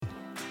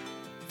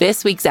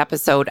This week's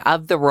episode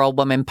of the Rural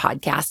Woman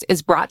Podcast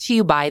is brought to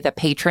you by the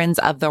patrons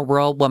of the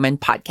Rural Woman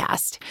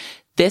Podcast.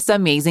 This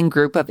amazing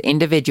group of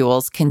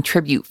individuals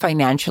contribute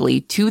financially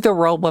to the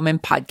Rural Woman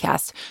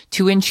Podcast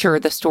to ensure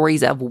the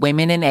stories of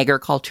women in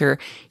agriculture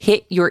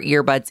hit your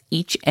earbuds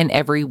each and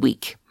every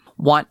week.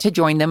 Want to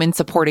join them in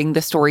supporting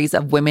the stories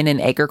of women in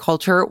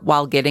agriculture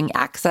while getting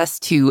access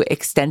to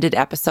extended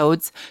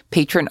episodes,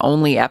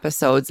 patron-only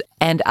episodes,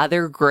 and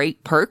other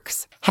great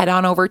perks? Head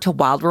on over to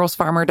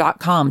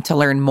wildrosefarmer.com to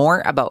learn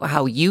more about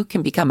how you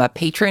can become a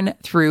patron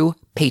through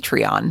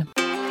Patreon.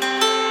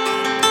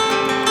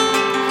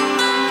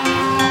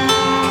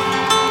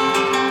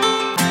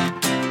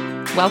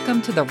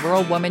 Welcome to the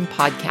Rural Woman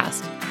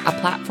Podcast, a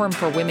platform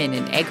for women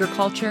in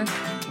agriculture,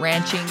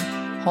 ranching,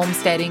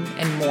 homesteading,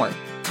 and more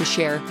to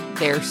share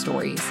their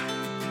stories.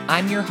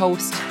 I'm your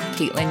host,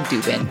 Caitlin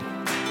Dubin.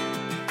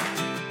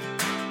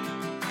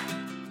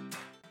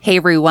 Hey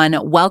everyone,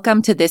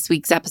 welcome to this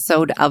week's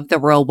episode of the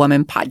Rural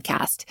Woman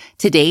Podcast.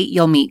 Today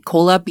you'll meet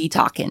Colah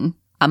Tawkin,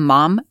 a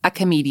mom, a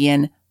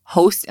comedian,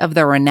 host of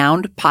the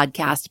renowned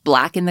podcast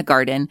Black in the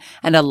Garden,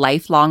 and a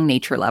lifelong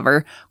nature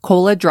lover.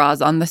 Colah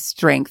draws on the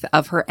strength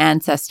of her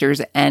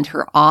ancestors and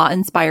her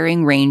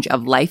awe-inspiring range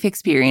of life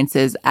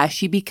experiences as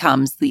she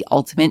becomes the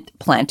ultimate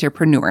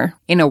planterpreneur.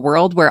 In a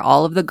world where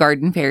all of the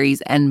garden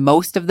fairies and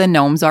most of the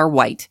gnomes are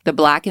white, the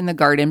Black in the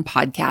Garden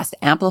podcast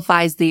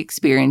amplifies the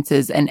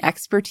experiences and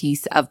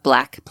expertise of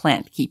Black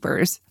plant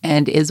keepers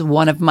and is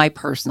one of my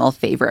personal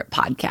favorite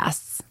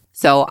podcasts.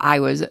 So I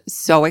was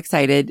so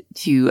excited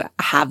to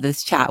have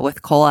this chat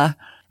with Colah,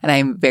 and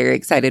I'm very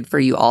excited for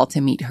you all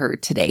to meet her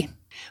today.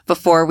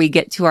 Before we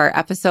get to our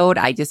episode,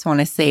 I just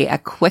want to say a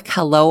quick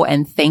hello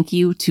and thank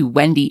you to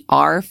Wendy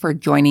R. for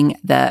joining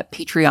the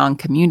Patreon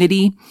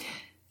community,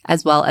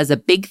 as well as a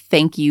big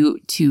thank you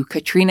to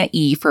Katrina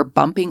E. for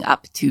bumping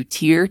up to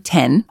tier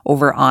 10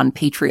 over on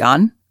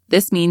Patreon.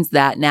 This means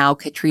that now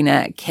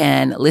Katrina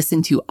can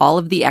listen to all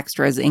of the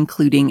extras,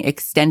 including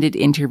extended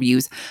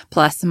interviews,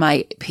 plus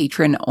my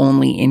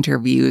patron-only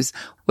interviews,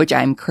 which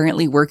I'm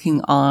currently working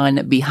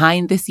on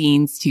behind the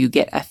scenes to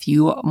get a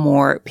few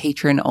more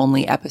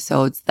patron-only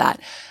episodes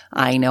that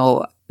I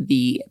know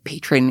the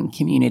patron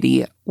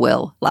community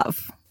will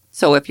love.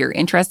 So if you're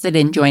interested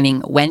in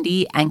joining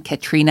Wendy and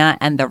Katrina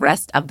and the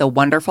rest of the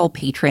wonderful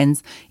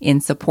patrons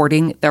in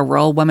supporting the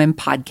Rural Woman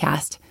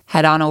Podcast,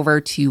 head on over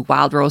to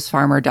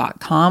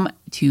wildrosefarmer.com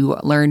to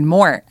learn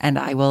more, and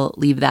I will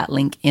leave that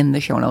link in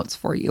the show notes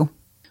for you.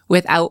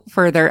 Without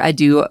further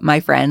ado,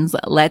 my friends,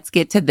 let's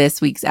get to this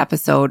week's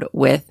episode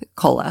with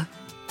Colah.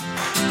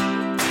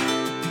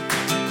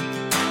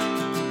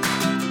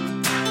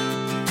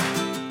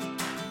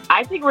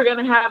 I think we're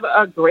going to have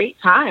a great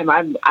time.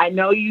 I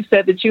know you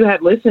said that you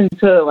had listened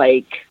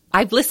to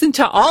I've listened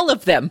to all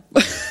of them.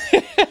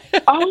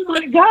 Oh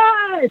my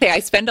God. Hey, I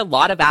spend a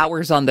lot of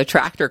hours on the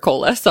tractor,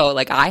 Colah, so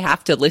I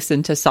have to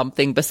listen to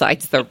something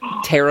besides the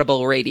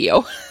terrible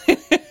radio.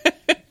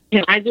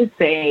 Can I just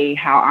say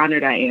how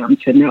honored I am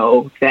to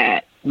know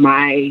that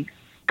my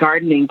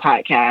gardening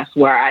podcast,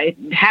 where I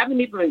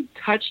haven't even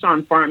touched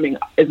on farming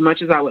as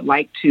much as I would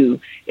like to,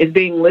 is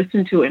being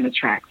listened to in a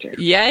tractor.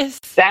 Yes.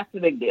 That's a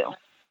big deal.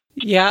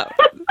 Yeah.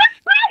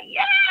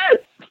 Yes.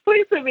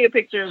 Please send me a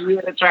picture of you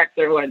in a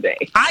tractor one day.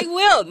 I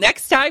will.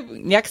 Next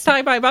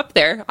time I'm up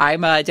there,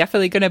 I'm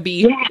definitely going to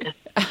be, yes.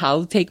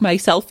 I'll take my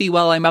selfie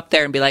while I'm up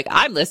there and be like,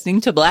 I'm listening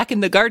to Black in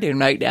the Garden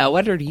right now.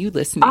 What are you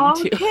listening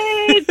to?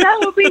 Okay, that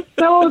would be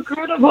so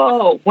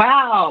incredible.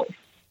 Wow.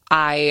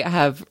 I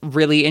have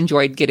really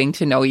enjoyed getting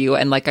to know you.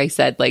 And like I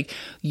said,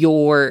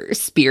 your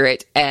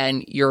spirit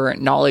and your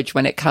knowledge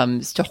when it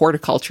comes to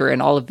horticulture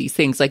and all of these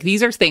things,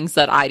 these are things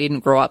that I didn't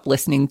grow up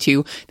listening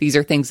to. These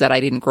are things that I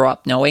didn't grow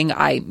up knowing.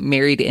 I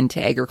married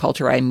into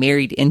agriculture. I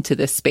married into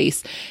this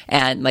space,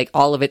 and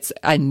all of it's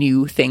a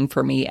new thing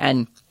for me.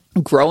 And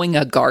growing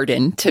a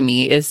garden to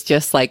me is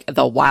just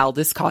the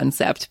wildest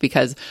concept,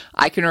 because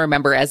I can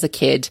remember as a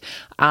kid,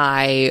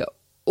 I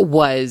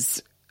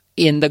was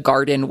in the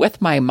garden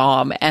with my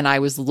mom, and I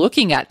was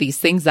looking at these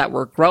things that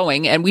were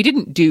growing, and we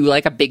didn't do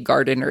a big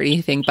garden or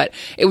anything, but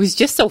it was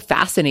just so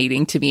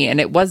fascinating to me. And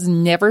it was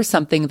never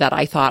something that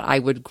I thought I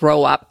would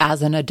grow up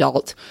as an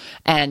adult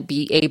and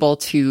be able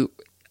to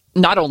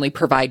not only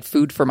provide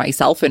food for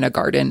myself in a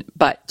garden,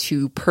 but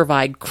to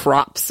provide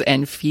crops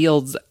and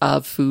fields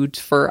of food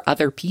for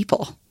other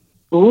people.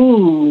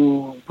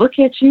 Ooh, look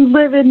at you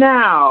living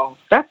now.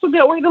 That's a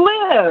good way to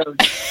live.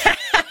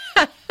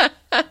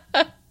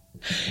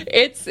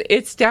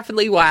 It's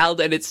definitely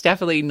wild, and it's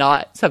definitely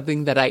not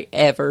something that I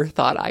ever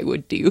thought I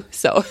would do.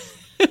 So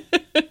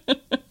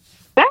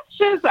that's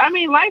just,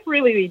 life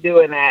really be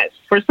doing that.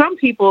 For some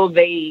people,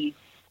 I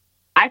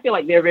feel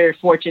like they're very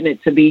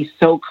fortunate to be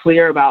so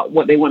clear about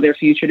what they want their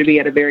future to be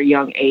at a very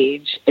young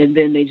age. And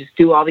then they just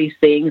do all these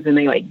things and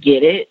they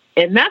get it.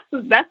 And that's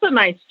a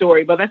nice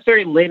story, but that's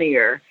very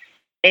linear.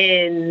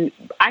 And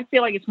I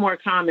feel like it's more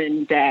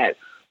common that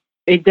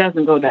it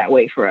doesn't go that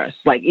way for us.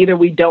 Either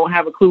we don't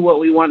have a clue what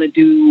we want to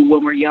do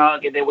when we're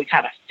young, and then we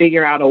kind of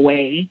figure out a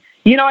way.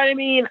 You know what I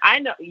mean? I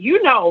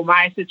know,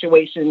 my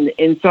situation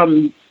in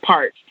some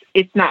parts,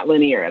 it's not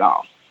linear at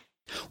all.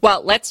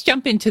 Well, let's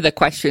jump into the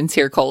questions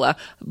here, Colah,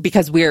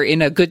 because we're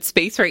in a good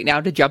space right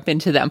now to jump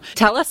into them.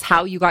 Tell us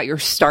how you got your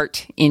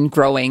start in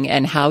growing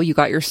and how you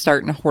got your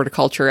start in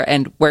horticulture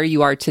and where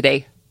you are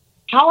today.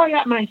 How I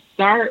got my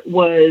start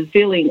was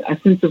feeling a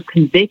sense of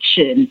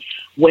conviction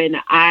when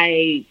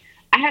I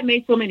had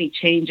made so many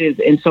changes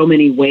in so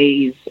many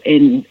ways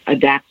in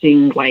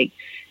adapting, like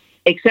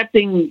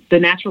accepting the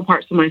natural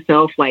parts of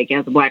myself, like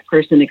as a Black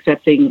person,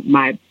 accepting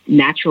my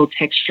natural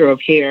texture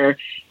of hair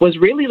was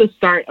really the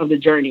start of the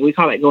journey. We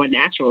call it going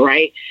natural,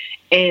 right?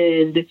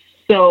 And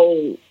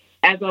so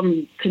as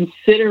I'm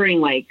considering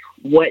like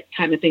what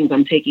kind of things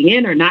I'm taking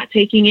in or not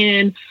taking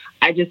in,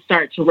 I just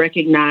start to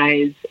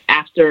recognize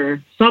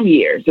after some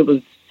years, it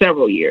was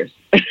several years,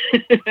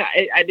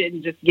 I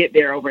didn't just get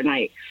there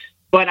overnight,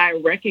 but I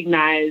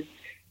recognized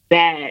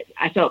that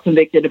I felt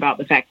convicted about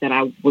the fact that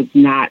I was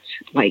not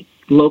like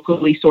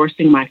locally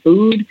sourcing my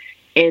food.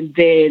 And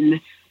then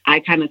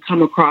I kind of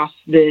come across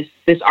this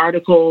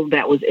article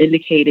that was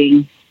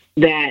indicating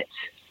that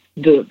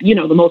the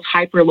most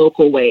hyper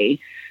local way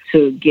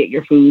to get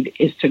your food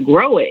is to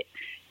grow it.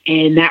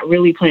 And that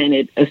really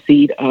planted a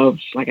seed of,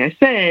 like I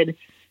said,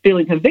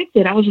 feeling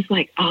convicted. I was just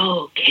like,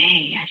 oh,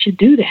 okay, I should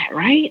do that,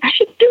 right? I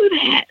should do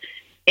that.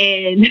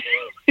 And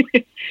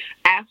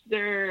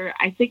after,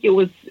 I think it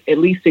was at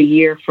least a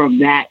year from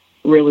that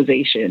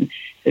realization,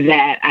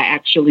 that I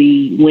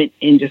actually went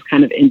and just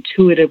kind of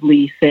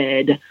intuitively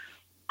said,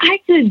 I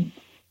could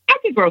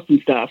grow some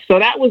stuff. So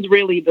that was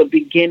really the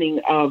beginning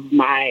of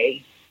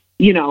my,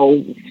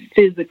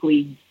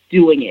 physically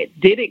doing it.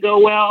 Did it go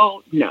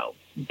well? No.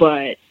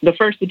 But the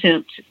first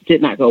attempt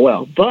did not go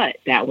well. But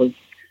that was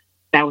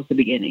the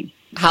beginning.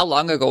 How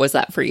long ago was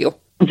that for you?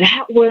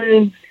 That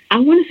was, I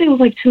want to say it was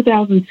like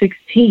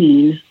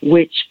 2016,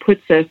 which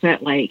puts us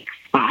at like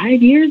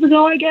 5 years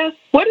ago, I guess.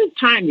 What is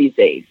time these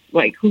days?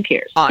 Like, who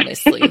cares?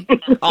 Honestly,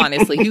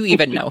 who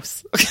even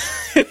knows?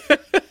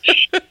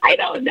 I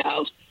don't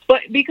know.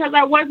 But because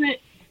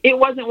it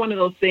wasn't one of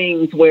those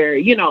things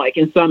where, like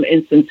in some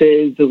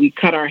instances we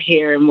cut our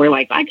hair and we're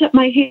like, I cut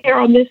my hair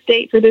on this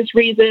date for this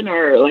reason,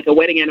 or like a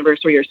wedding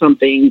anniversary or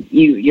something,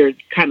 you're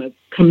kind of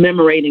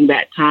commemorating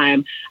that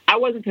time. I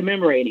wasn't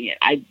commemorating it.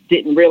 I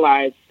didn't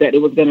realize that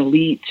it was going to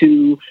lead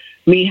to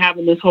me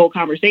having this whole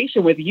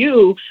conversation with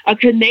you, a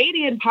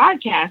Canadian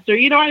podcaster,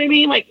 you know what I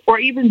mean? Like, or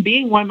even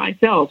being one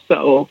myself.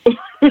 So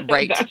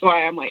right. That's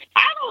why I'm like,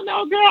 I don't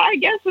know, girl, I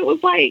guess it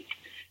was like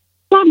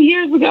some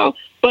years ago,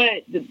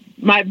 but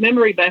my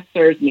memory best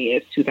serves me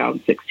is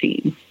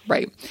 2016.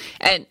 Right.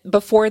 And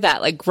before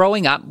that, like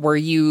growing up, were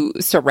you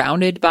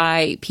surrounded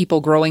by people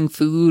growing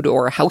food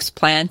or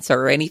houseplants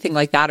or anything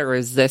like that? Or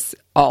is this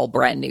all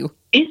brand new?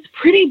 It's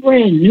pretty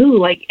brand new.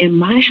 Like in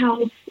my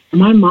house,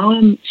 my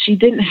mom, she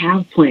didn't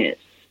have plants,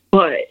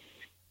 but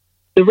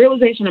the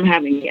realization I'm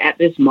having at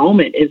this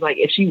moment is like,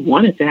 if she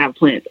wanted to have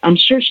plants, I'm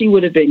sure she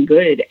would have been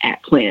good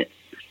at plants.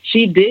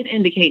 She did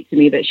indicate to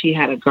me that she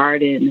had a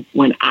garden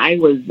when I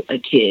was a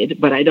kid,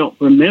 but I don't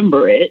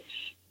remember it.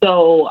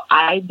 So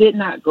I did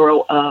not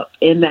grow up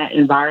in that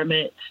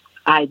environment.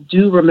 I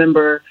do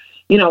remember,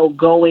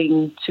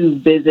 going to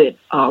visit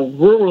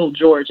rural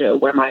Georgia,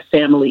 where my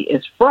family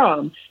is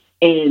from,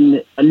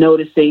 and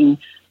noticing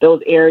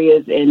those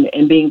areas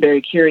and being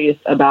very curious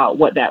about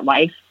what that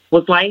life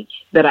was like,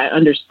 that I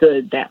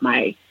understood that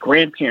my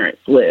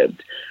grandparents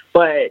lived.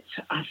 But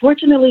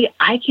unfortunately,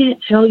 I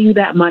can't tell you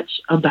that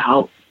much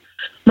about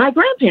my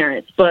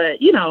grandparents. But,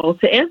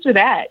 to answer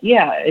that,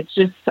 yeah, it's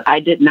just I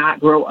did not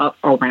grow up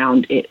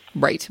around it.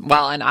 Right.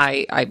 Well, and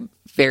I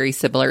very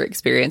similar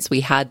experience.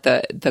 We had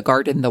the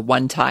garden the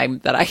one time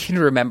that I can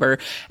remember,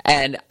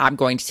 and I'm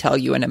going to tell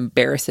you an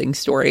embarrassing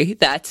story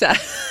that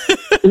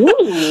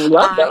Ooh,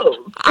 love those.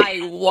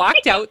 I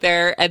walked out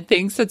there and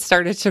things had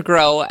started to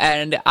grow,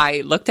 and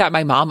I looked at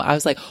my mom. I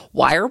was like,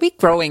 why are we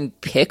growing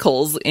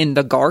pickles in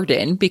the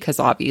garden? Because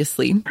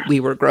obviously we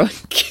were growing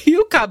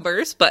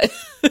cucumbers, but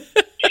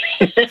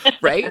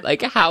right?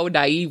 Like, how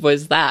naive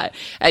was that?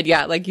 And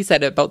yeah, like you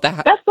said about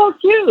that. That's so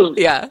cute.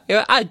 Yeah,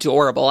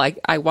 adorable.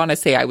 I want to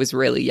say I was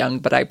really young,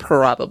 but I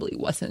probably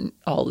wasn't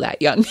all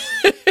that young.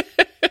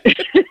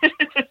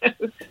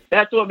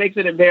 That's what makes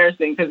it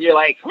embarrassing, because you're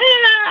like,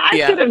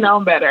 I should have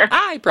known better.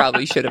 I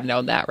probably should have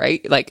known that,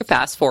 right? Like,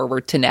 fast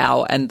forward to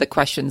now, and the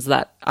questions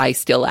that I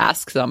still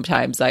ask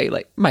sometimes,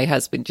 my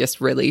husband just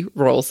really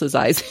rolls his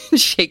eyes and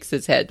shakes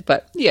his head.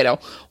 But,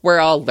 we're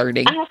all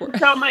learning. I have to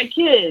tell my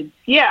kids,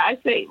 I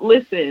say,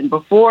 listen,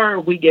 before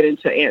we get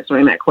into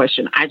answering that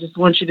question, I just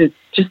want you to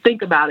just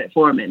think about it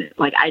for a minute.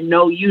 Like, I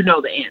know you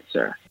know the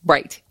answer.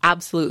 Right.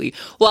 Absolutely.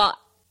 Well,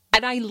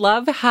 and I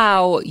love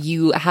how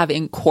you have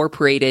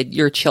incorporated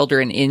your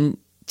children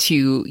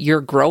into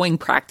your growing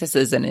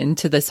practices and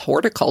into this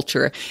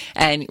horticulture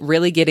and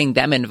really getting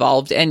them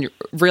involved. And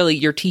really,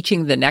 you're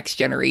teaching the next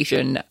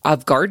generation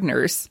of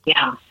gardeners.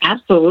 Yeah,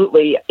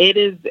 absolutely. It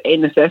is a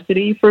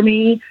necessity for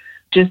me,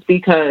 just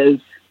because,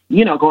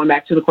 going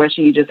back to the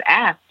question you just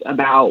asked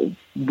about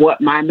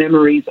what my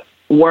memories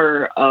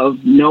were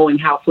of knowing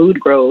how food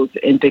grows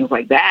and things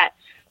like that.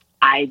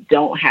 I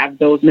don't have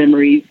those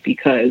memories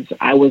because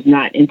I was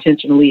not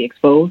intentionally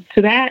exposed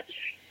to that.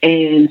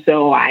 And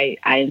so I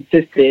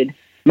insisted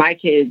my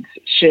kids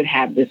should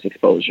have this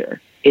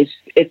exposure.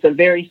 It's a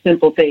very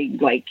simple thing.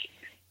 Like,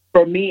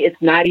 for me,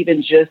 it's not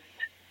even just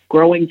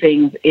growing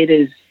things. It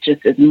is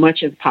just as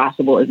much as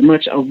possible, as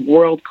much of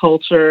world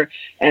culture,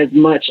 as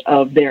much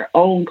of their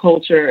own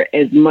culture,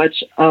 as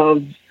much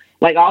of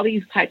like all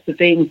these types of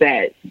things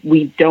that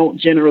we don't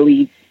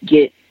generally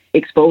get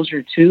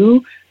exposure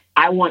to.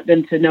 I want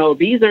them to know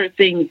these are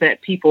things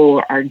that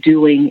people are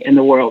doing in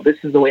the world. This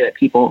is the way that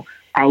people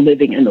are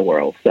living in the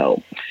world.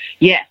 So,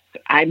 yes,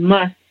 I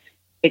must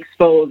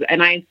expose,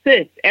 and I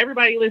insist,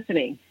 everybody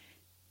listening,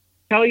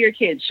 tell your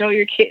kids, show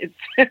your kids.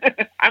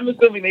 I'm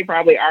assuming they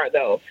probably are,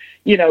 though,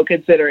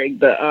 considering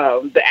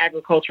the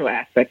agricultural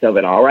aspect of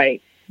it all,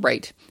 right?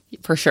 Right.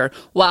 For sure.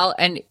 Well,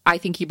 and I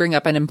think you bring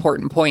up an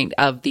important point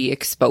of the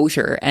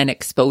exposure and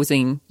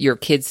exposing your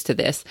kids to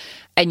this.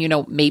 And,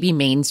 maybe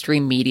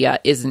mainstream media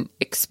isn't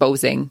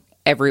exposing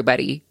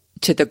everybody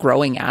to the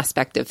growing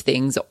aspect of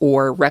things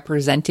or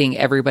representing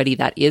everybody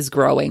that is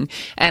growing.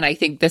 And I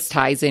think this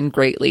ties in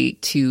greatly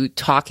to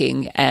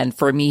talking and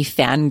for me,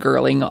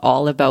 fangirling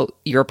all about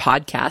your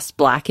podcast,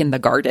 Black in the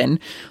Garden,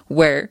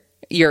 where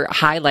you're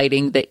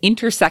highlighting the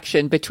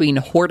intersection between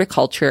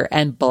horticulture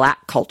and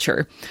Black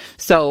culture.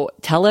 So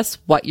tell us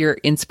what your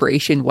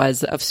inspiration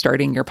was of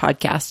starting your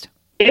podcast.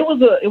 It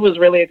was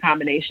really a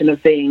combination of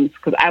things,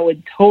 because I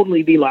would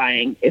totally be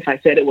lying if I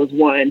said it was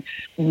one.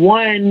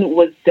 One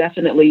was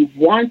definitely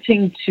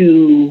wanting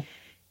to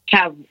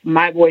have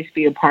my voice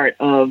be a part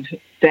of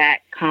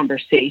that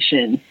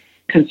conversation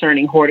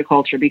concerning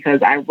horticulture,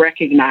 because I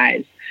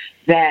recognized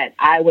that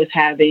I was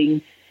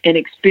having an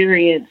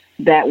experience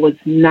that was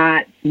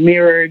not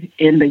mirrored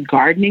in the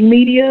gardening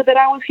media that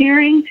I was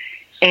hearing.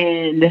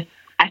 And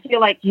I feel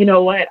like,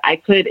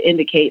 I could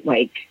indicate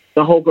like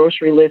the whole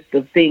grocery list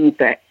of things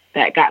that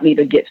got me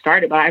to get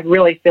started. But I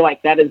really feel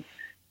like that is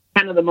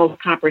kind of the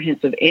most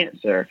comprehensive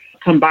answer,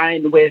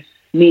 combined with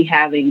me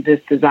having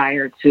this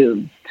desire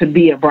to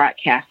be a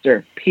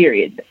broadcaster,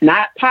 period.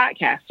 Not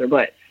podcaster,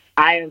 but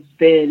I have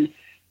been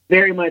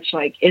very much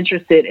like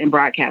interested in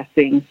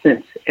broadcasting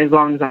since as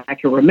long as I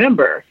can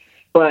remember.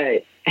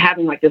 But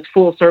having like this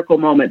full circle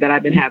moment that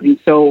I've been having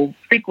so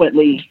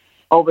frequently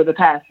over the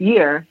past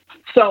year.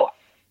 So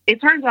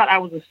it turns out I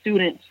was a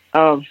student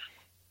of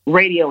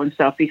radio and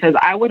stuff, because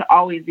I would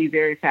always be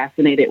very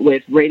fascinated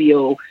with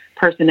radio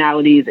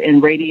personalities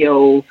and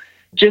radio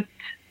just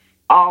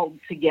all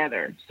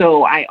together.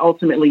 So I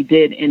ultimately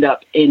did end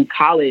up in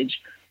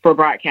college for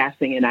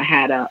broadcasting, and I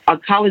had a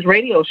college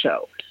radio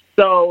show.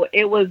 So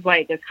it was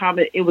like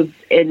it was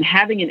in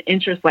having an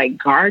interest like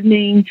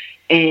gardening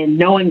and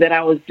knowing that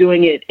I was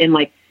doing it in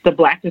like the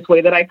Blackest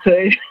way that I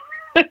could.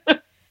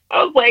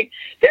 I was like,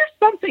 there's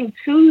something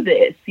to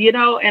this,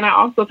 and I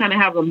also kind of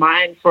have a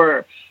mind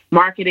for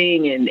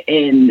marketing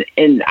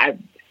and I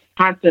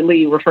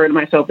constantly refer to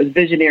myself as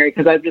visionary,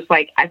 because I'm just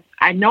like,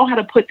 I know how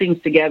to put things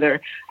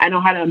together. I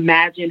know how to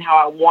imagine how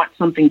I want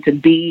something to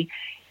be.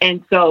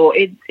 And so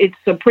it's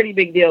a pretty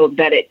big deal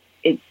that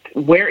it's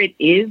where it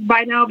is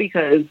by now,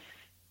 because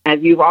as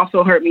you've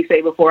also heard me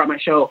say before on my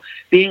show,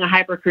 being a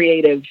hyper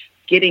creative,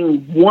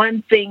 getting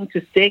one thing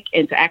to stick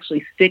and to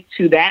actually stick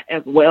to that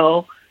as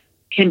well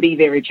can be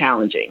very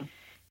challenging.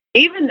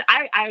 Even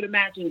I would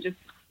imagine just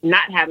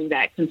not having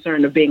that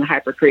concern of being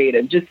hyper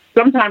creative, just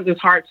sometimes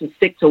it's hard to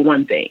stick to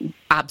one thing.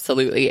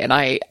 Absolutely. And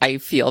I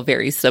feel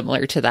very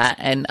similar to that.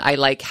 And I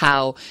like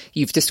how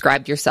you've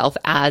described yourself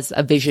as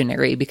a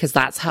visionary, because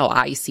that's how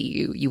I see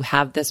you. You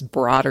have this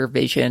broader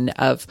vision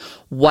of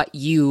what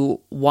you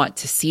want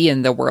to see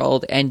in the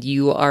world, and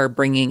you are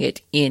bringing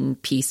it in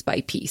piece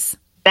by piece.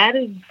 That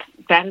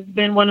has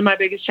been one of my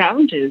biggest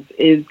challenges,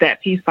 is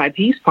that piece by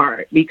piece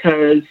part,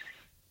 because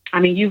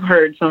you've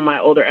heard some of my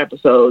older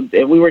episodes,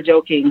 and we were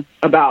joking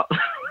about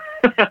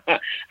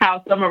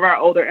how some of our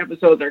older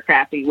episodes are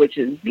crappy, which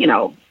is,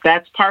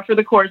 that's par for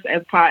the course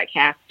as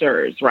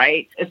podcasters,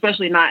 right?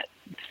 Especially not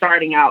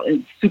starting out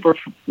in super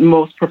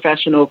most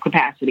professional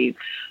capacities.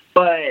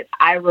 But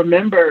I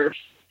remember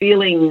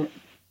feeling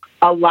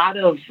a lot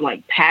of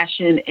like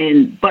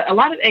passion but a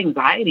lot of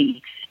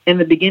anxiety in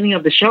the beginning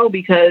of the show,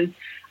 because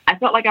I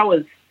felt like I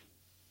was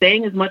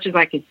saying as much as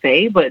I could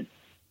say, but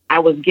I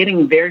was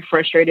getting very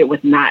frustrated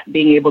with not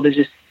being able to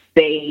just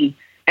say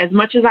as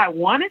much as I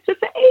wanted to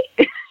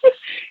say.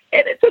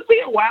 And it took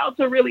me a while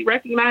to really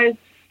recognize,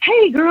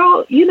 hey,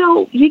 girl,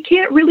 you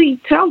can't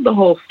really tell the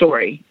whole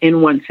story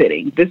in one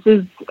sitting. This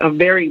is a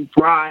very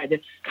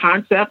broad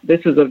concept. This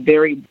is a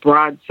very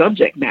broad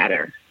subject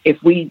matter. If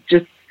we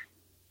just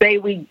say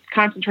we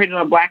concentrated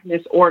on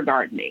Blackness or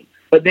gardening,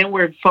 but then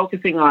we're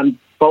focusing on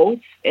both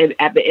and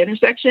at the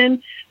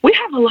intersection, we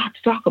have a lot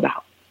to talk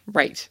about.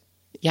 Right.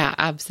 Yeah,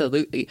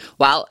 absolutely.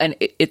 Wow. And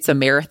it's a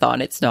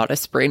marathon. It's not a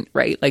sprint,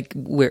 right? Like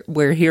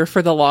we're here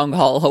for the long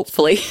haul,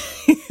 hopefully.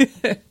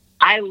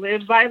 I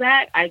live by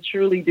that. I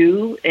truly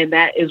do. And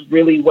that is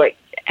really what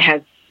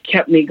has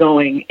kept me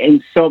going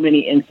in so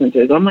many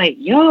instances. I'm like,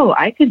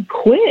 I could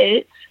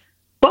quit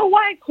But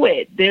why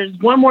quit? There's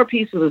one more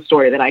piece of the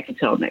story that I can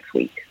tell next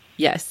week.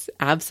 Yes,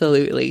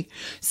 absolutely.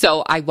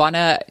 So I want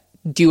to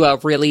do a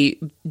really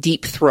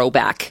deep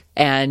throwback.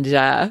 And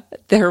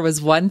there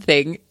was one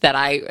thing that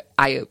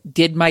I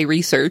did my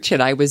research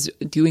and I was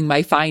doing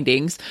my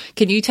findings.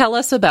 Can you tell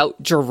us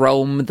about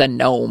Jerome the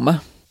gnome?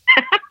 Of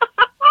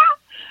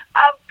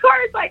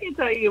course I can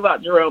tell you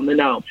about Jerome the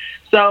gnome.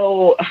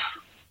 So,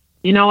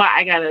 you know what?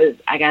 I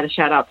gotta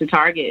shout out to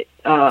Target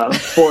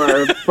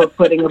for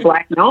putting a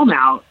black gnome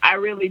out. I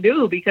really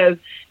do, because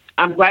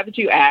I'm glad that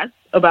you asked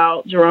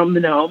about Jerome the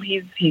gnome.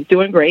 He's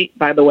doing great,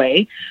 by the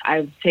way.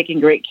 I've taken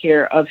great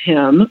care of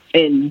him,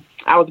 and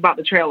I was about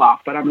to trail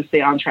off, but I'm gonna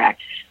stay on track.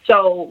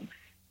 So,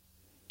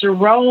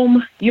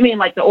 Jerome, you mean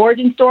like the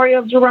origin story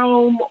of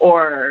Jerome,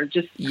 or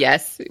just?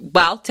 Yes.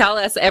 Well, tell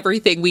us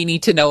everything we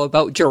need to know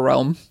about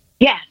Jerome.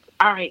 Yes.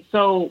 All right.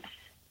 So,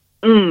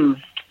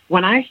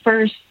 when I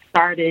first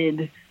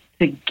started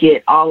to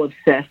get all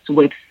obsessed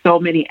with so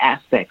many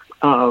aspects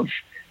of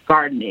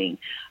gardening,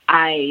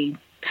 I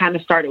kind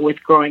of started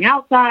with growing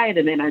outside,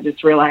 and then I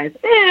just realized,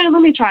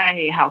 let me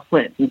try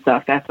houseplants and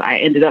stuff. I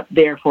ended up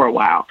there for a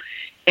while.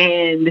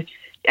 And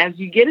as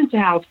you get into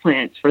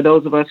houseplants, for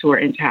those of us who are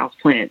into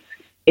houseplants,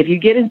 if you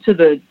get into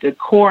the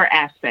core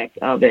aspect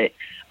of it,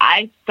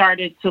 I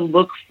started to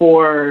look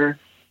for,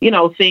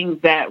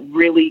 things that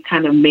really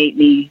kind of made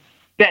me,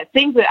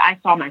 things that I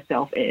saw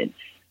myself in.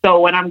 So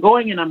when I'm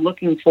going and I'm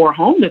looking for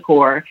home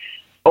decor,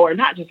 or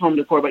not just home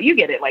decor, but you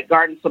get it, like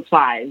garden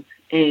supplies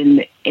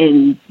in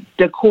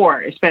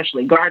decor,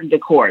 especially garden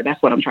decor,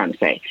 that's what I'm trying to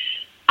say.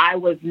 I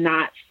was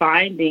not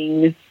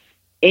finding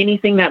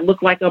anything that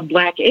looked like a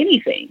black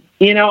anything.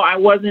 I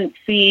wasn't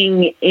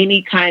seeing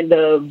any kind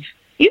of,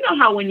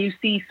 how when you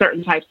see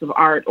certain types of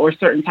art or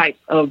certain types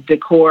of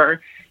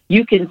decor,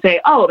 you can say,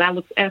 oh, that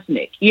looks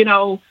ethnic.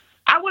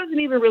 I wasn't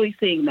even really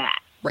seeing that.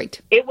 Right.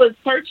 It was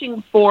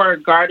searching for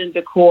garden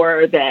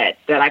decor that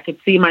I could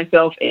see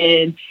myself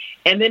in.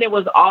 And then it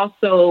was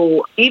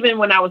also, even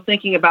when I was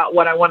thinking about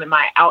what I wanted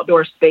my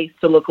outdoor space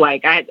to look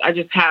like, I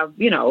just have,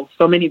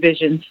 so many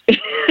visions.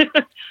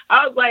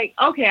 I was like,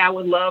 okay, I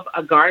would love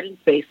a garden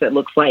space that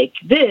looks like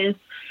this.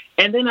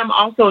 And then I'm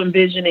also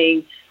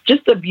envisioning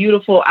just a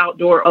beautiful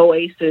outdoor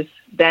oasis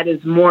that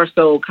is more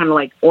so kind of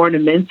like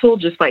ornamental,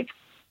 just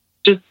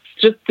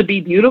to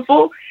be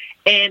beautiful.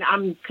 And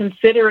I'm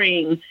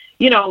considering,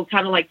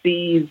 kind of like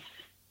these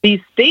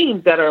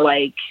themes that are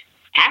like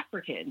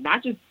African,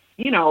 not just,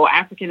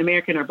 African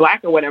American or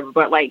black or whatever,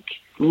 but like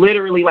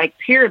literally like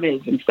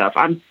pyramids and stuff.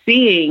 I'm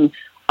seeing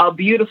a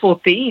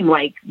beautiful theme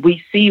like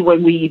we see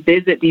when we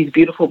visit these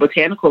beautiful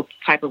botanical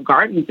type of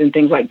gardens and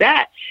things like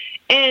that.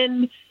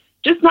 And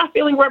just not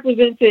feeling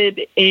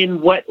represented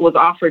in what was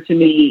offered to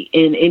me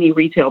in any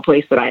retail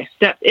place that I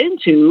stepped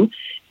into.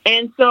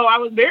 And so I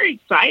was very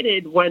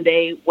excited one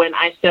day when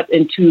I stepped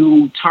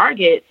into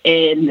Target,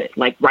 and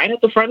like right at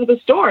the front of the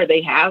store,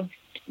 they have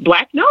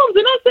black gnomes.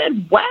 And I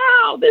said,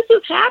 wow, this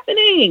is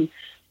happening.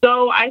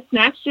 So I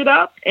snatched it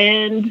up,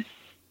 and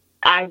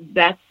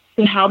that's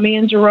how me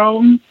and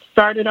Jerome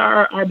started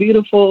our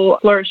beautiful,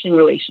 flourishing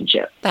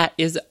relationship. That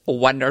is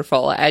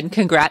wonderful. And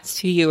congrats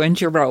to you and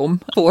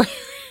Jerome for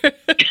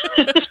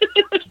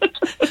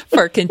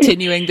for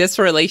continuing this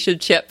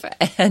relationship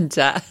and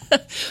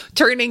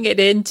turning it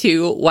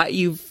into what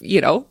you've,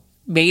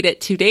 made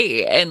it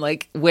today. And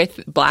like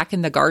with Black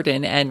in the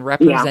Garden and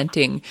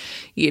representing,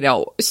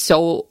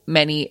 so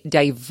many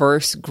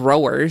diverse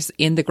growers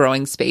in the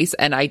growing space.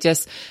 And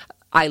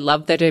I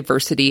love the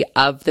diversity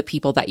of the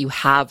people that you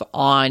have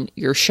on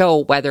your show,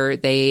 whether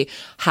they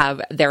have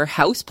their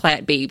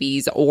houseplant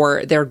babies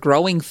or they're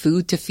growing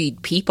food to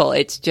feed people.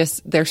 It's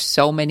just, there's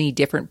so many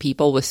different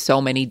people with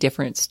so many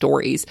different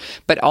stories,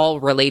 but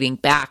all relating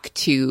back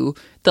to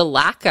the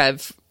lack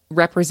of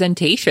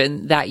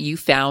representation that you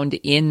found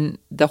in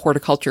the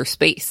horticulture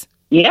space.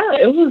 Yeah,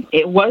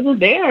 it wasn't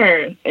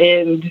there.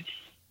 And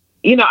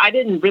I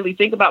didn't really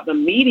think about the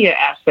media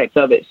aspect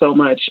of it so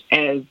much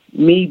as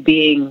me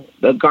being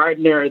the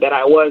gardener that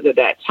I was at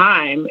that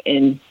time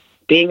and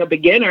being a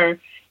beginner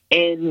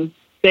and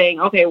saying,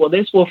 okay, well,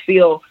 this will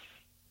feel,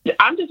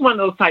 I'm just one of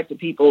those types of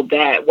people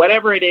that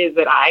whatever it is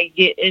that I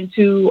get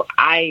into,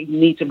 I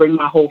need to bring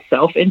my whole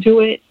self into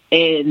it.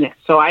 And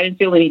so I didn't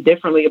feel any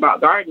differently about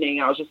gardening.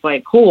 I was just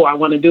like, cool, I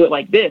want to do it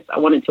like this. I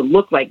want it to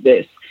look like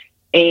this.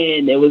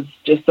 And it was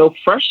just so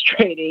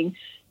frustrating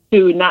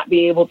to not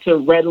be able to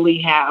readily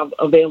have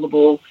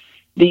available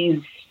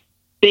these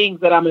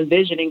things that I'm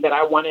envisioning that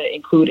I want to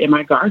include in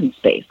my garden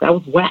space. That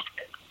was whack.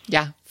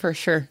 Yeah, for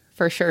sure.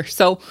 For sure.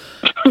 So,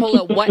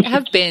 Colah, what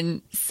have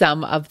been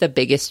some of the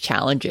biggest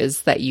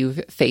challenges that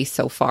you've faced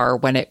so far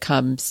when it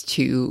comes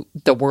to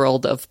the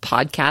world of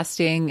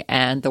podcasting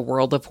and the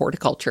world of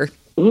horticulture?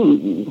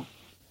 Ooh,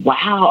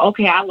 wow.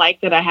 Okay, I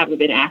like that I haven't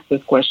been asked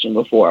this question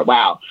before.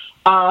 Wow.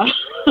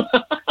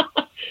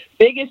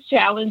 Biggest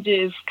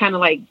challenges kind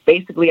of like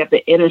basically at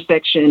the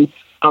intersection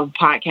of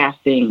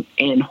podcasting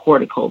and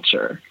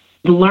horticulture.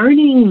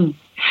 Learning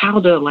how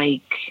to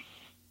like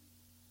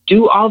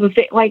do all the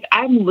things. Like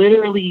I'm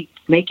literally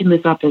making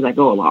this up as I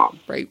go along.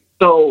 Right.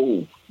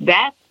 So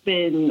that's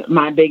been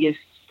my biggest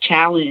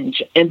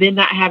challenge. And then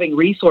not having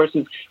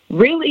resources.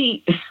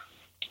 Really,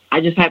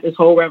 I just had this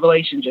whole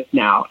revelation just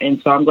now.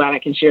 And so I'm glad I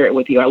can share it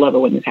with you. I love it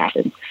when this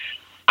happens.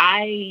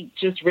 I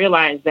just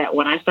realized that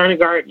when I started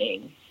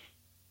gardening,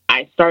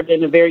 I started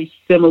in a very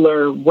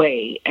similar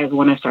way as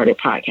when I started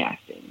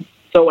podcasting.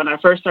 So when I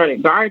first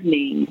started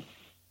gardening,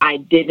 I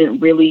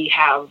didn't really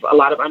have a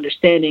lot of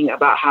understanding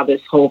about how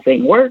this whole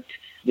thing worked,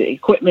 the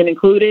equipment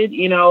included,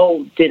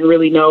 didn't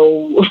really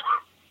know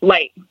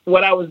like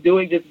what I was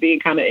doing, just being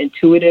kind of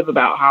intuitive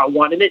about how I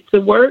wanted it to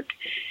work.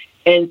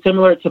 And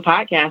similar to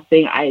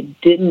podcasting, I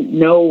didn't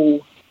know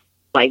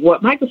like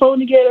what microphone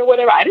to get or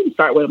whatever. I didn't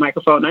start with a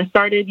microphone. I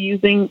started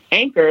using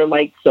Anchor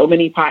like so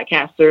many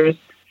podcasters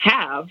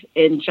have.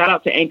 And shout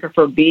out to Anchor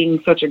for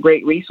being such a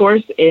great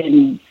resource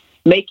and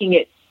making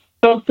it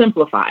so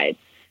simplified.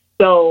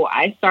 So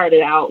I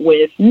started out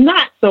with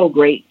not so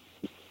great,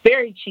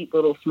 very cheap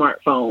little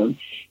smartphone.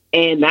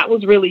 And that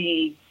was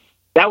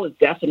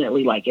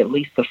definitely like at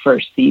least the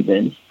first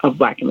season of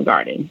Black in the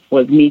Garden,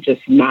 was me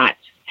just not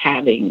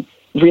having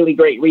really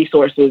great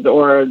resources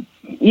or,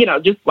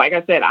 just like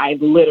I said, I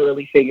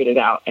literally figured it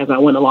out as I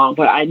went along,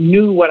 but I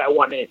knew what I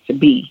wanted it to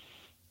be.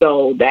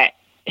 So that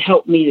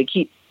helped me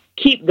to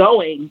keep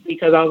going,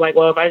 because I was like,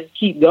 well, if I just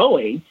keep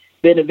going,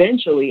 then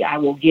eventually I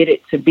will get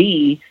it to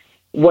be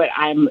what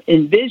I'm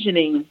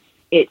envisioning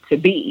it to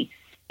be.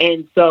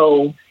 And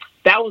so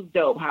that was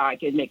dope how I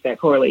could make that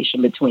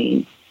correlation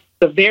between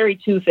the very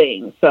two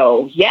things.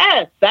 So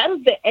yes, that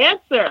is the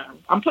answer.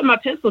 I'm putting my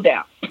pencil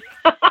down.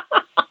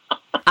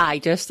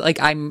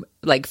 I'm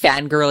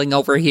fangirling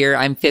over here.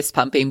 I'm fist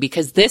pumping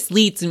because this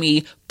leads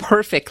me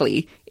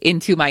perfectly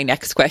into my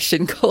next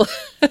question, Colah.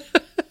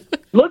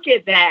 Look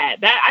at that.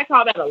 I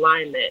call that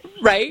alignment.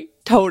 Right?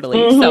 Totally.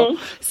 Mm-hmm. So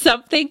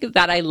something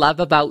that I love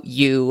about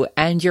you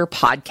and your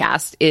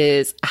podcast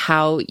is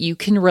how you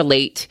can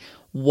relate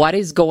what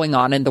is going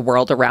on in the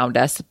world around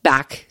us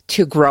back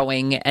to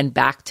growing and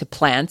back to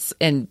plants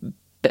and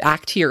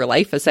back to your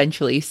life,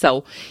 essentially.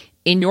 So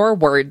in your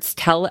words,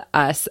 tell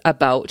us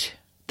about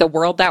the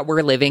world that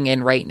we're living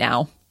in right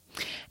now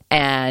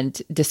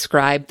and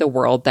describe the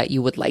world that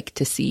you would like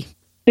to see.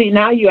 See,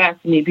 now you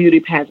ask me beauty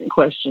pageant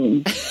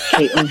questions,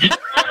 Caitlin.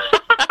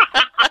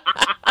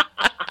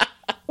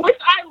 Which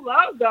I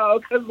love, though,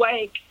 because,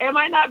 am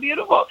I not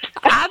beautiful?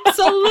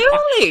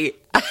 Absolutely.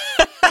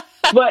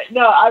 But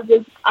no,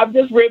 I'm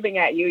just ribbing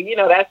at you.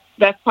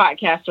 That's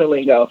podcaster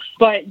lingo.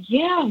 But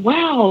yeah,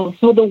 wow.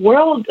 So the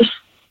world,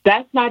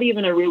 that's not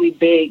even a really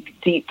big,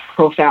 deep,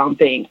 profound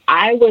thing.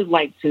 I would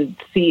like to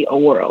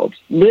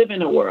live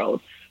in a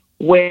world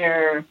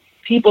where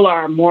people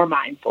are more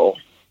mindful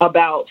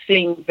about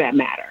things that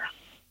matter.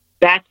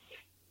 That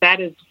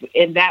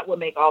would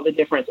make all the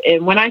difference.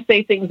 And when I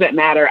say things that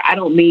matter, I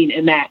don't mean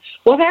in that,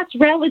 well, that's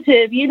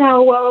relative,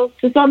 to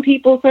some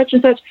people, such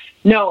and such.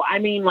 No, I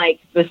mean like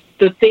the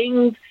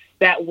things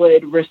that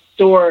would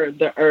restore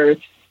the earth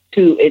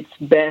to its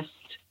best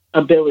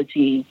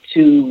ability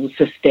to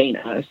sustain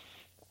us.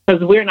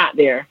 Because we're not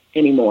there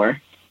anymore.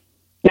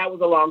 That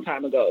was a long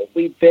time ago.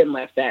 We've been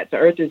left that. The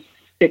earth is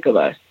sick of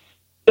us.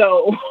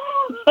 So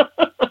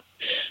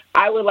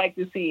I would like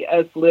to see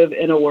us live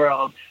in a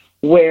world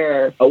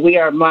where we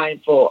are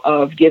mindful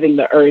of giving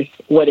the earth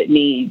what it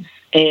needs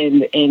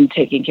and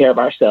taking care of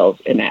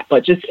ourselves in that.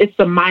 But it's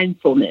the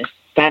mindfulness.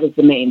 That is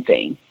the main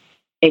thing.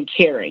 And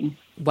caring.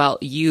 Well,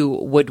 you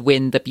would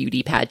win the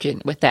beauty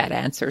pageant with that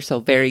answer. So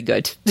very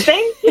good.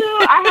 Thank you.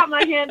 I have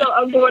my handle.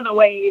 I'm doing the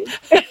wave.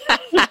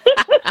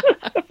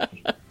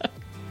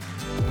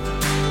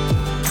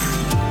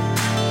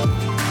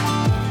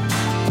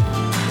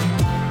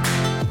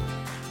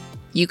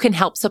 You can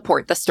help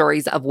support the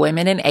stories of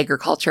women in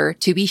agriculture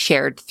to be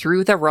shared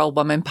through the Rural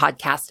Woman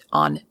podcast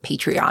on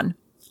Patreon.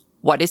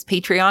 What is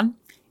Patreon?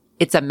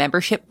 It's a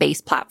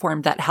membership-based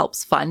platform that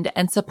helps fund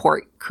and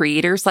support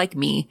creators like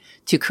me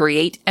to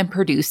create and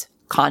produce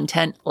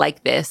content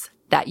like this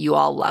that you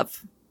all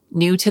love.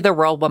 New to the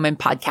Rural Woman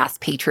podcast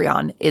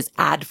Patreon is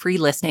ad-free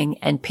listening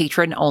and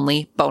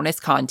patron-only bonus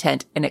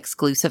content and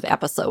exclusive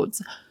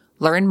episodes.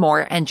 Learn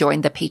more and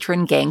join the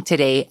patron gang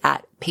today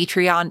at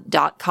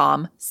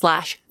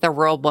patreon.com/The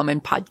Rural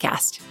Woman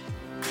Podcast.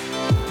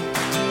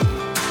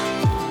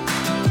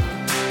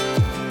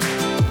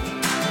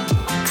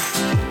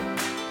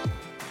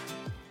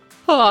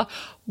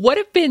 What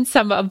have been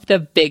some of the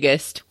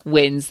biggest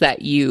wins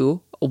that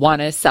you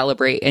want to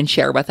celebrate and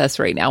share with us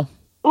right now?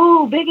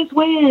 Oh, biggest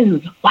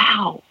wins.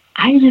 Wow.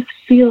 I just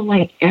feel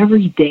like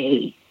every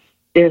day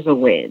there's a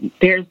win.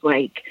 There's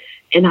like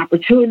an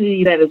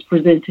opportunity that is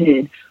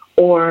presented,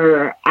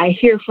 or I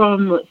hear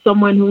from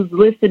someone who's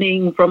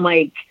listening from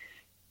like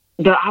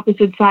the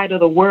opposite side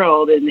of the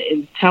world and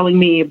is telling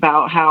me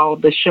about how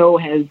the show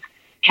has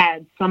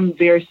had some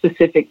very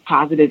specific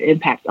positive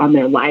impact on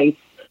their life.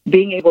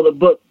 Being able to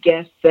book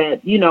guests that,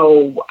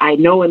 I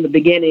know in the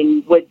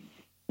beginning would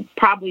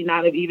probably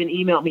not have even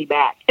emailed me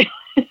back.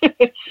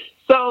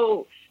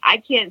 So I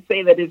can't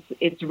say that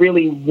it's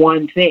really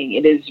one thing.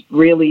 It is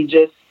really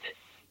just,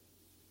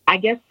 I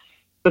guess,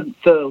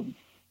 the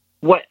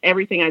what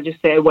everything I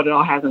just said, what it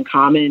all has in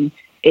common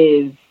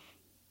is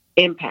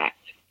impact,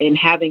 and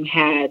having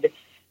had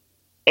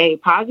a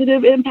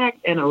positive impact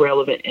and a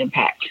relevant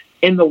impact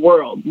in the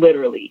world,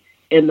 literally,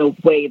 in the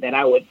way that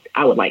I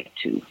would like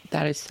to.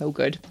 That is so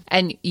good.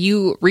 And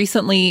you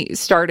recently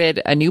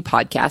started a new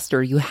podcast,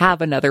 or you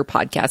have another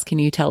podcast. Can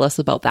you tell us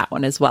about that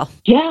one as well?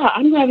 Yeah,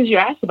 I'm glad that you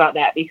asked about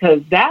that,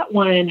 because that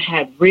one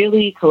had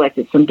really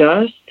collected some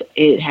dust.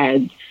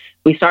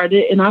 We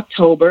started it in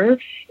October.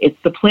 It's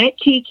the Plant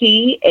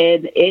Kiki,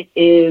 and it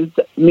is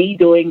me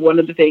doing one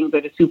of the things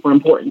that is super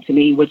important to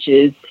me, which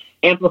is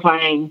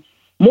amplifying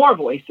more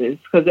voices,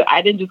 because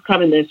I didn't just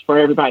come in this for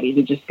everybody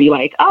to just be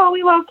like, oh,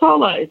 we love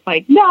Colah. It's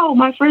like, no,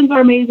 my friends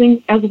are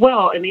amazing as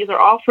well. And these are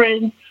all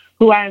friends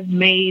who I've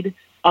made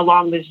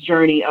along this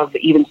journey of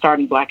even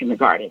starting Black in the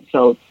Garden.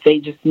 So they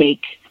just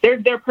make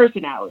their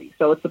personality.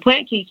 So it's the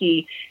Plant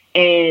Kiki,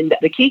 and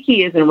the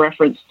Kiki is in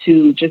reference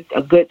to just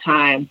a good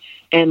time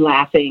and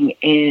laughing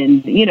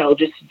and,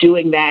 just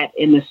doing that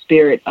in the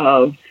spirit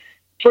of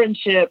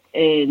friendship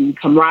and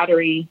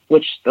camaraderie,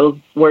 which those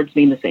words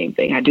mean the same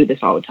thing. I do this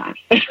all the time.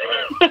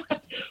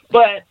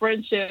 But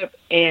friendship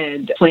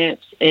and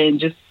plants, and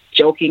just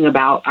joking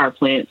about our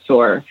plants,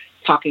 or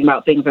talking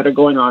about things that are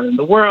going on in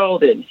the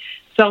world, and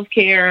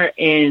self-care.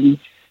 And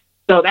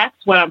so that's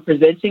what I'm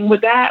presenting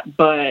with that.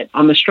 But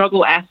on the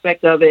struggle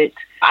aspect of it,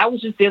 I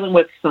was just dealing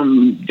with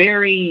some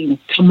very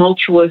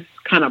tumultuous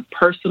kind of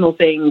personal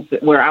things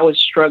where I was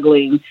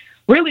struggling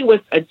really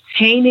with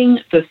attaining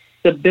the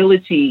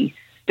stability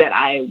that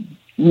I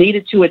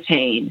needed to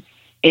attain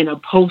in a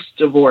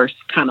post-divorce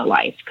kind of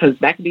life, because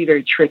that can be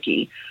very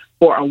tricky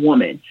for a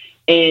woman.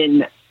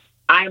 And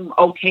I'm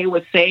okay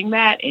with saying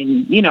that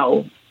and,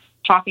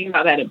 talking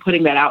about that and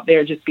putting that out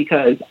there, just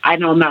because I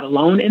know I'm not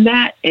alone in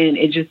that. And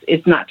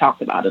it's not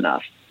talked about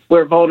enough.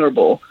 We're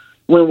vulnerable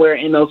when we're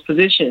in those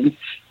positions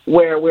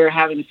where we're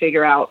having to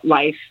figure out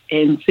life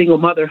and single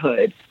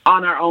motherhood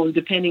on our own,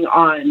 depending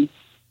on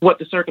what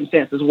the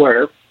circumstances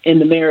were in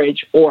the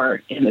marriage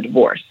or in the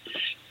divorce.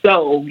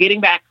 So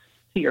getting back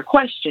to your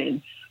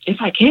question, if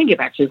I can get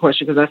back to your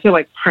question, because I feel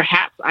like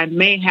perhaps I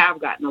may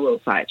have gotten a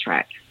little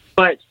sidetracked,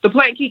 but the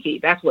Plant Kiki,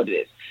 that's what it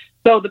is.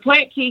 So the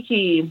Plant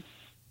Kiki,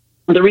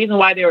 the reason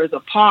why there was a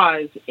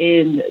pause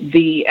in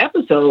the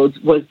episodes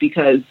was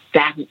because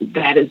that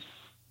is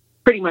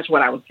pretty much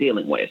what I was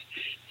dealing with.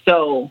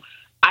 So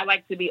I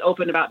like to be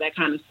open about that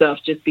kind of stuff,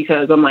 just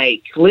because I'm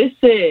like,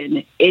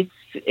 listen, it's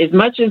as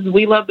much as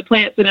we love the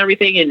plants and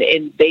everything,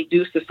 and they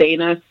do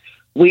sustain us,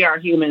 we are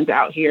humans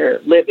out here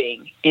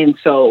living. And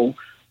so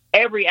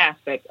every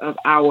aspect of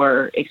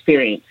our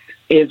experience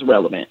is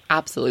relevant.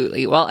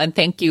 Absolutely. Well, and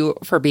thank you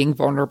for being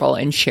vulnerable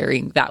and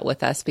sharing that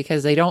with us,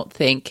 because I don't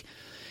think,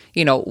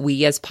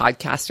 we as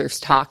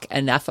podcasters talk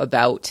enough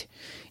about,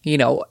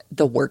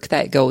 the work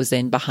that goes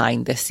in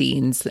behind the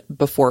scenes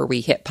before we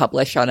hit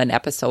publish on an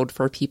episode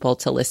for people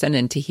to listen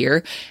and to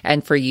hear,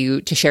 and for you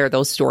to share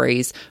those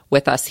stories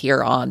with us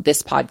here on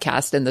this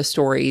podcast, and the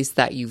stories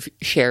that you've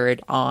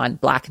shared on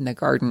Black in the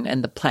Garden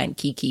and the Plant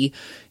Kiki.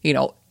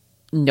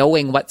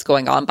 Knowing what's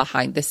going on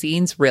behind the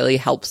scenes really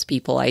helps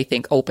people, I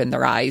think, open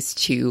their eyes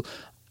to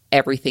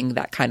everything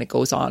that kind of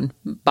goes on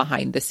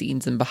behind the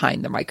scenes and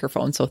behind the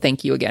microphone. So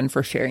thank you again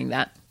for sharing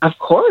that. Of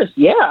course.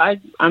 Yeah.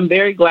 I'm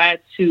very glad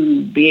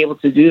to be able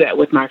to do that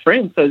with my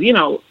friends. So,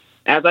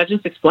 as I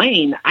just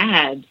explained,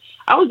 I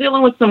was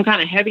dealing with some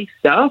kind of heavy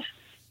stuff,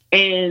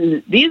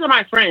 and these are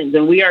my friends,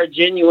 and we are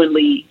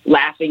genuinely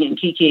laughing and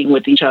kikiing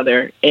with each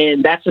other.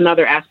 And that's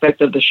another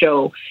aspect of the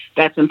show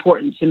that's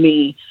important to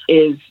me,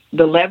 is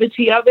the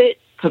levity of it.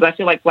 Because I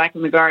feel like Black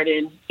in the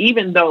Garden,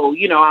 even though,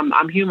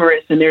 I'm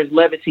humorous and there's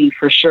levity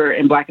for sure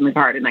in Black in the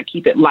Garden, I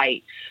keep it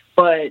light,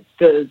 but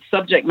the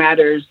subject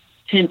matters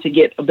tend to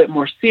get a bit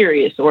more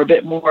serious, or a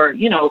bit more,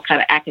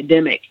 kind of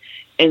academic.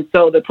 And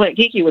so the Plant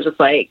Kiki was just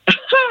like,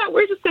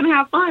 we're just going to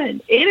have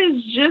fun. It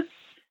is just,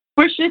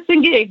 we're shits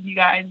and gigs, you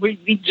guys. We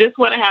just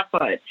want to have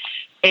fun.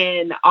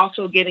 And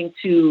also getting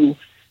to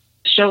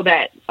show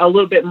that a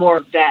little bit more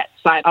of that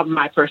side of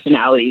my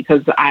personality,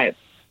 because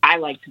I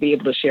like to be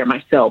able to share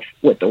myself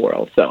with the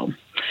world. So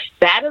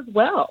that as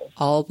well.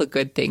 All the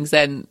good things.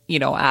 And,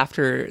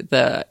 after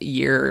the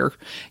year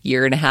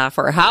and a half,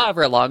 or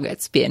however long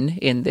it's been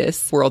in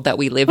this world that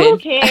we live in. Who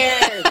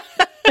cares?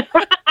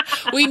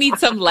 We need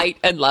some light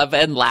and love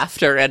and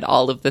laughter and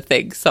all of the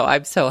things. So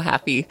I'm so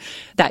happy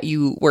that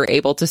you were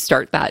able to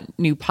start that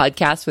new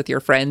podcast with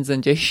your friends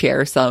and just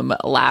share some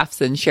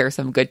laughs and share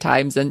some good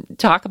times and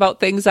talk about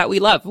things that we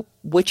love,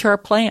 which are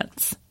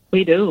plants.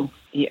 We do.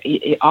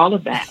 All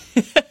of that.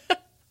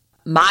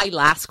 My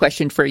last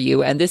question for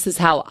you, and this is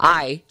how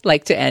I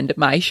like to end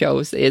my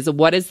shows, is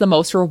what is the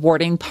most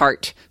rewarding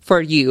part for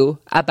you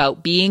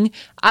about being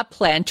a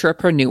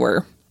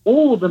plantrepreneur?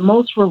 Oh, the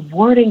most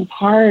rewarding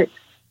part.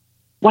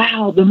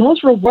 Wow. The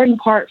most rewarding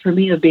part for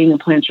me of being a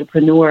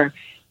plantrepreneur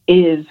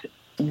is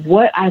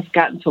what I've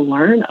gotten to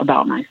learn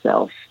about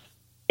myself.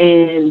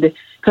 And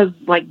because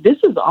this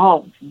is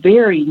all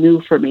very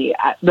new for me.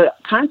 The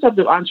concept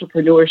of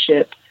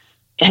entrepreneurship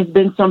has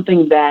been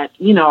something that,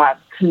 I've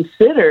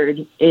considered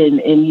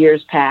in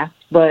years past,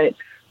 But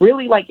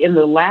really, like in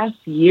the last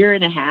year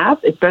and a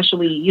half,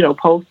 especially,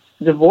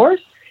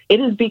 post-divorce, it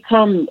has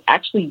become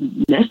actually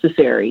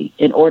necessary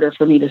in order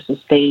for me to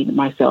sustain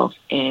myself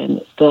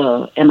and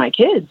my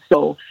kids.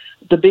 So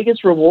the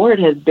biggest reward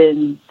has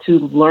been to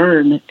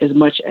learn as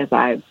much as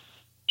I've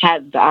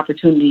had the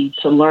opportunity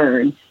to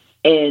learn.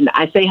 And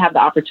I say have the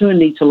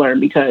opportunity to learn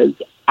because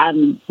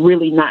I'm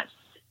really not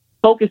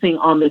focusing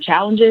on the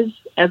challenges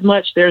as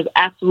much. There's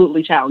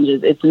absolutely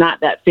challenges. It's not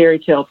that fairy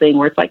tale thing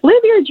where it's like,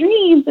 live your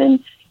dreams.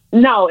 And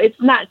no,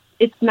 it's not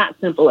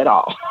simple at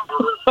all.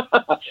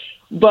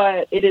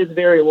 But it is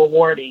very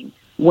rewarding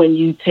when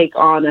you take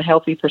on a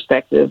healthy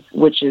perspective,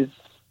 which is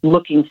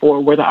looking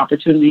for where the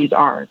opportunities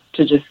are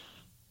to just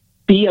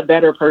be a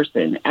better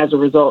person as a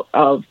result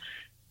of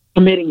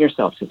committing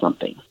yourself to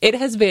something. It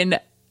has been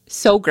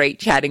so great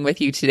chatting with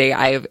you today.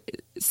 I've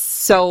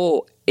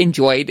so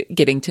enjoyed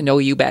getting to know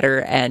you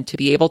better and to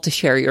be able to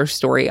share your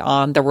story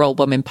on the Rural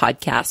Woman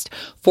podcast.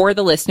 For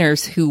the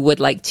listeners who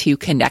would like to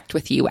connect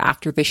with you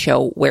after the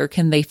show, where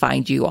can they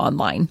find you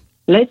online?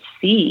 Let's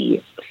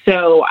see.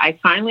 So I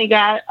finally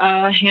got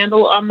a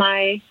handle on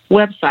my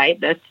website.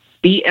 That's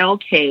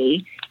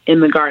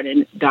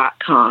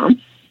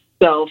blkinthegarden.com.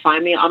 So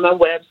find me on my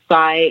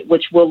website,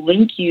 which will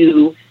link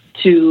you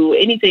to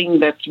anything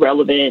that's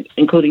relevant,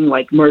 including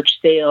like merch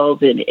sales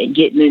and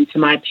getting into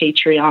my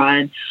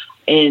Patreon.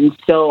 And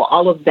so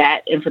all of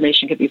that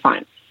information can be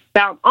found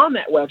on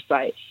that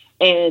website.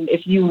 And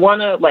if you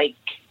want to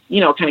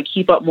kind of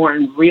keep up more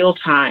in real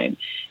time,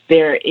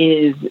 there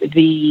is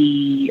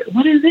the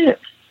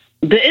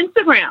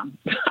Instagram,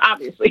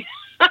 obviously.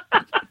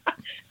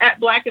 At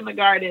Black in the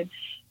Garden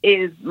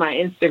is my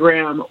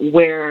Instagram,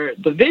 where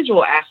the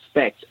visual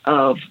aspect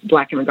of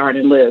Black in the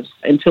Garden lives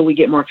until we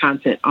get more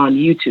content on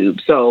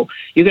YouTube. So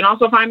you can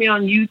also find me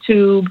on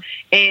YouTube.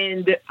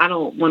 And I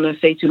don't want to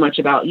say too much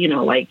about,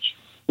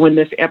 when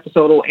this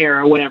episode will air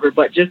or whatever,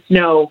 but just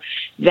know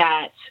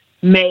that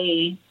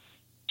May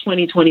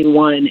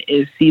 2021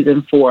 is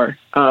season 4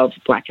 of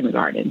Black in the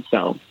Garden.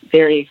 So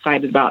very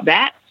excited about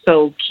that.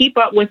 So keep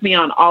up with me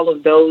on all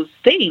of those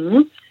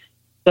things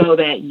so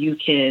that you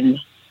can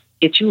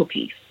get you a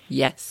piece.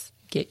 Yes,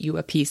 get you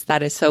a piece.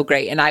 That is so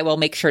great. And I will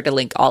make sure to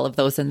link all of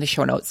those in the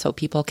show notes so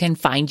people can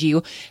find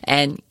you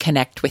and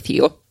connect with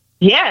you.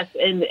 Yes,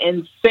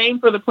 and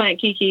same for the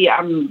plant Kiki.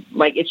 I'm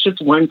it's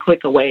just one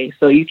click away,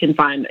 so you can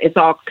find it's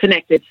all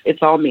connected.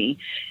 It's all me,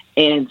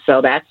 and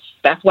so that's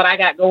what I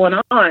got going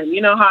on.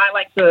 You know how I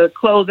like to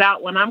close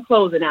out when I'm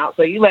closing out.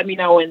 So you let me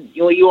know when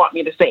you want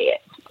me to say it.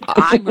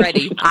 I'm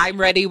ready.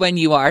 I'm ready when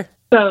you are.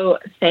 So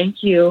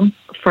thank you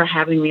for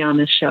having me on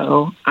the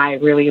show. I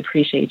really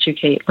appreciate you,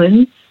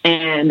 Caitlin.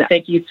 And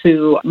thank you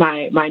to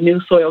my new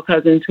soil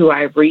cousins who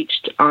I've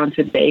reached on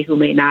today who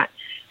may not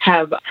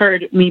have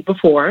heard me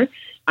before.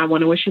 I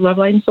want to wish you love,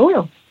 light, and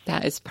soil.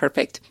 That is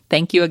perfect.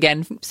 Thank you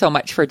again so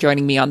much for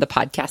joining me on the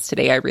podcast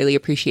today. I really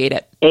appreciate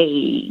it.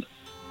 Hey.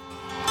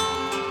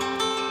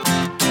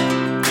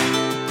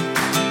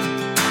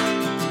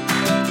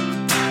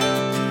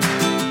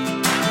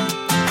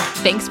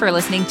 Thanks for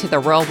listening to the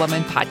Rural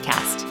Woman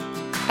podcast.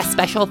 A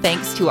special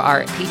thanks to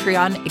our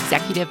Patreon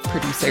executive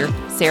producer,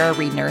 Sarah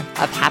Riedner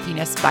of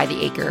Happiness by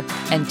the Acre,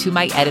 and to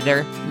my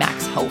editor,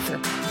 Max Hofer.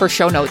 For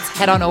show notes,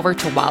 head on over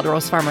to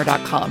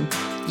wildrosefarmer.com.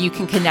 You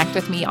can connect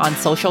with me on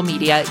social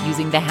media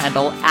using the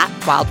handle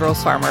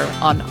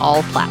 @WildRoseFarmer on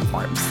all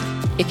platforms.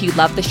 If you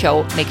love the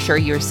show, make sure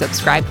you're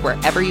subscribed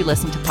wherever you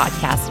listen to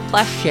podcasts,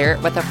 plus share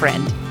it with a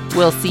friend.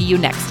 We'll see you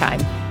next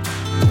time.